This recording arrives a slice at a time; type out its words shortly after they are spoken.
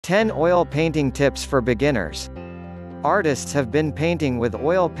10 Oil Painting Tips for Beginners. Artists have been painting with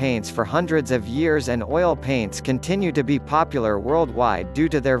oil paints for hundreds of years, and oil paints continue to be popular worldwide due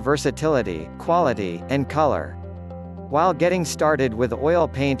to their versatility, quality, and color. While getting started with oil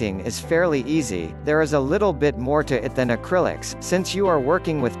painting is fairly easy, there is a little bit more to it than acrylics, since you are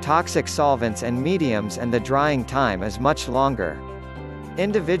working with toxic solvents and mediums and the drying time is much longer.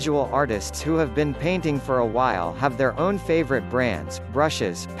 Individual artists who have been painting for a while have their own favorite brands,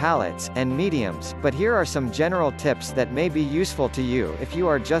 brushes, palettes, and mediums, but here are some general tips that may be useful to you if you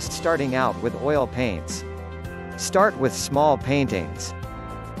are just starting out with oil paints. Start with small paintings.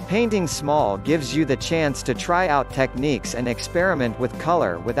 Painting small gives you the chance to try out techniques and experiment with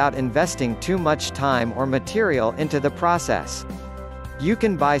color without investing too much time or material into the process. You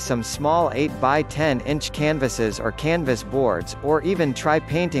can buy some small 8 by 10 inch canvases or canvas boards, or even try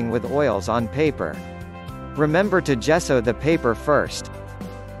painting with oils on paper. Remember to gesso the paper first.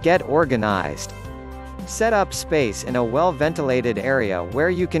 Get organized. Set up space in a well-ventilated area where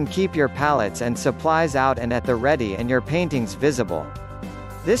you can keep your palettes and supplies out and at the ready and your paintings visible.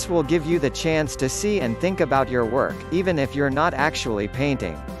 This will give you the chance to see and think about your work, even if you're not actually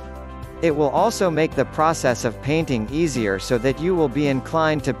painting. It will also make the process of painting easier so that you will be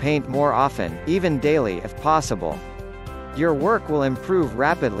inclined to paint more often, even daily if possible. Your work will improve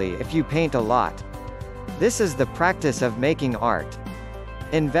rapidly if you paint a lot. This is the practice of making art.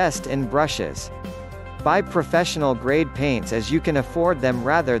 Invest in brushes. Buy professional grade paints as you can afford them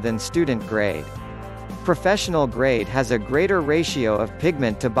rather than student grade. Professional grade has a greater ratio of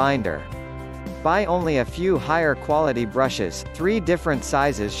pigment to binder. Buy only a few higher quality brushes, 3 different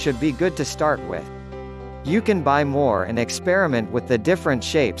sizes should be good to start with. You can buy more and experiment with the different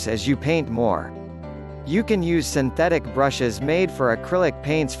shapes as you paint more. You can use synthetic brushes made for acrylic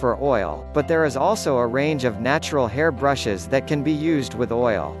paints for oil, but there is also a range of natural hair brushes that can be used with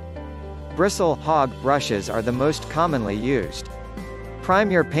oil. Bristle hog brushes are the most commonly used.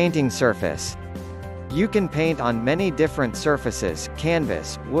 Prime your painting surface. You can paint on many different surfaces,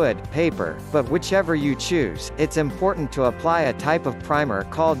 canvas, wood, paper, but whichever you choose, it's important to apply a type of primer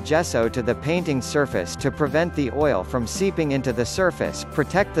called gesso to the painting surface to prevent the oil from seeping into the surface,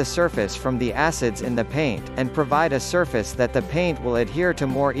 protect the surface from the acids in the paint, and provide a surface that the paint will adhere to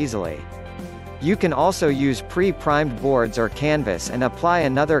more easily. You can also use pre-primed boards or canvas and apply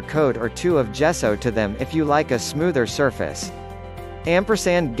another coat or 2 of gesso to them if you like a smoother surface.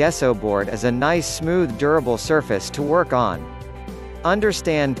 Gesso board is a nice smooth durable surface to work on.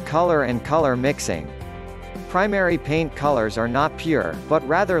 Understand color and color mixing. Primary paint colors are not pure, but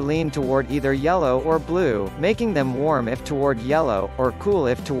rather lean toward either yellow or blue, making them warm if toward yellow, or cool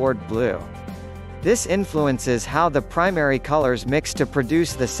if toward blue. This influences how the primary colors mix to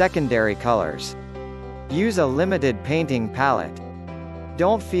produce the secondary colors. Use a limited painting palette.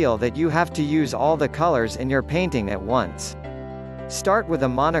 Don't feel that you have to use all the colors in your painting at once. Start with a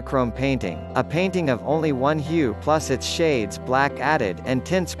monochrome painting, a painting of only one hue plus its shades black added and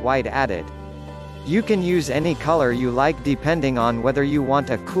tints white added. You can use any color you like depending on whether you want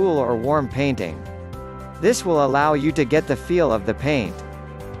a cool or warm painting. This will allow you to get the feel of the paint.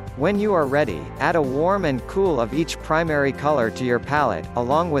 When you are ready, add a warm and cool of each primary color to your palette,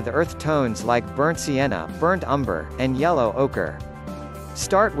 along with earth tones like burnt sienna, burnt umber, and yellow ochre.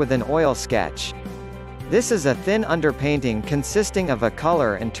 Start with an oil sketch. This is a thin underpainting consisting of a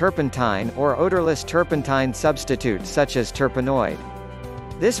color and turpentine or odorless turpentine substitute such as terpenoid.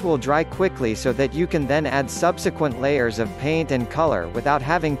 This will dry quickly so that you can then add subsequent layers of paint and color without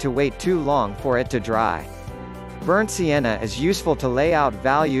having to wait too long for it to dry. Burnt sienna is useful to lay out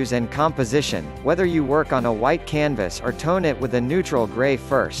values and composition, whether you work on a white canvas or tone it with a neutral gray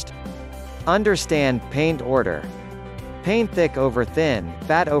first. Understand paint order. Paint thick over thin,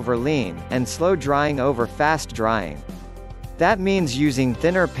 fat over lean, and slow drying over fast drying. That means using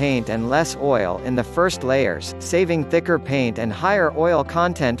thinner paint and less oil in the first layers, saving thicker paint and higher oil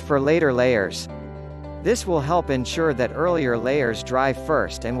content for later layers. This will help ensure that earlier layers dry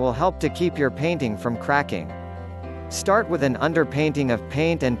first and will help to keep your painting from cracking. Start with an underpainting of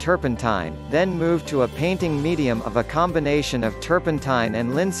paint and turpentine, then move to a painting medium of a combination of turpentine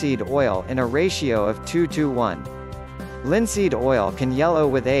and linseed oil in a ratio of 2:1. Linseed oil can yellow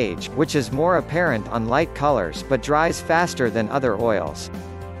with age, which is more apparent on light colors but dries faster than other oils.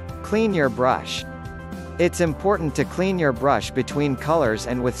 Clean your brush. It's important to clean your brush between colors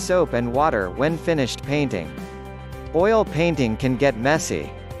and with soap and water when finished painting. Oil painting can get messy.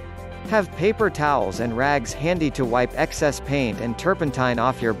 Have paper towels and rags handy to wipe excess paint and turpentine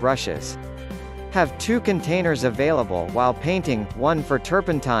off your brushes. Have 2 containers available while painting, one for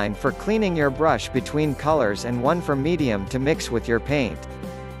turpentine for cleaning your brush between colors and one for medium to mix with your paint.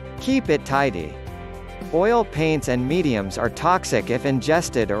 Keep it tidy. Oil paints and mediums are toxic if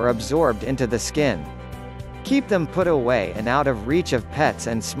ingested or absorbed into the skin. Keep them put away and out of reach of pets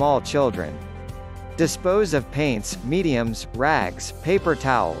and small children. Dispose of paints, mediums, rags, paper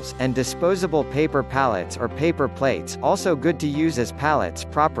towels, and disposable paper palettes or paper plates, also good to use as palettes,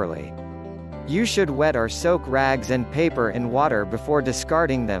 properly. You should wet or soak rags and paper in water before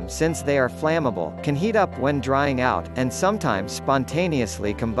discarding them, since they are flammable, can heat up when drying out, and sometimes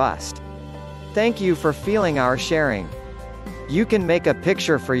spontaneously combust. Thank you for feeling our sharing. You can make a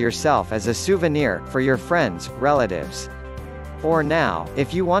picture for yourself as a souvenir, for your friends, relatives. Or now,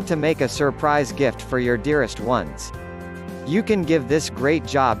 if you want to make a surprise gift for your dearest ones. You can give this great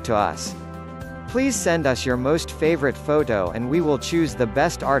job to us. Please send us your most favorite photo and we will choose the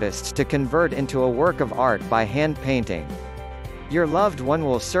best artists to convert into a work of art by hand painting. Your loved one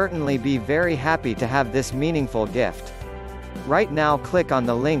will certainly be very happy to have this meaningful gift. Right now click on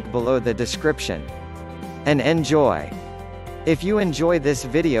the link below the description. And enjoy! If you enjoy this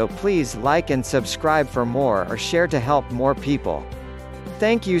video, please like and subscribe for more, or share to help more people.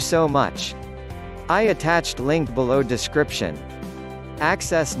 Thank you so much. I attached link below description.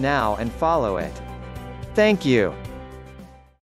 Access now and follow it. Thank you.